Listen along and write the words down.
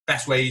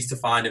best ways to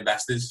find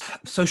investors?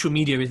 Social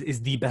media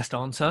is the best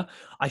answer.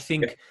 I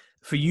think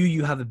for you,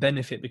 you have a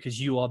benefit because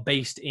you are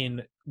based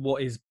in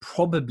what is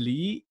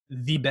probably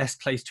the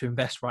best place to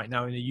invest right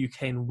now in the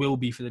UK and will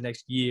be for the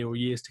next year or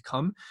years to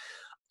come.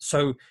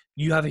 So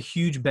you have a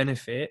huge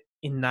benefit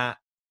in that,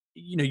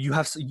 you know,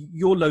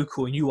 you're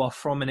local and you are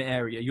from an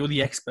area. You're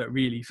the expert,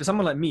 really. For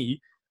someone like me,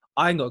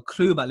 I ain't got a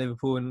clue about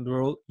Liverpool and the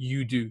world.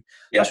 You do.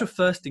 Yeah. That's your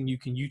first thing you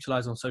can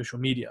utilize on social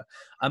media.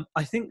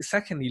 I think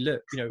secondly,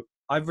 look, you know,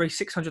 I've raised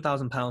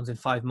 £600,000 in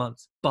 5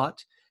 months,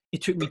 but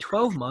it took me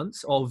 12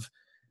 months of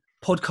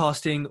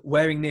podcasting,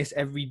 wearing this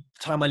every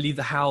time I leave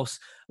the house,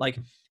 like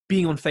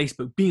being on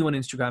Facebook, being on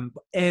Instagram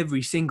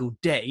every single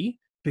day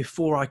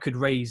before I could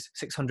raise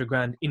 600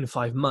 grand in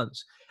 5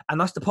 months. And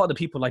that's the part that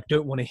people like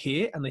don't want to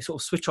hear, and they sort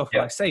of switch off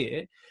when I say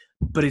it,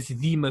 but it's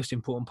the most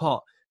important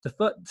part.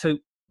 So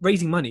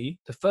raising money,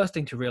 the first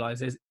thing to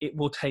realize is it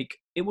will take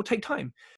time.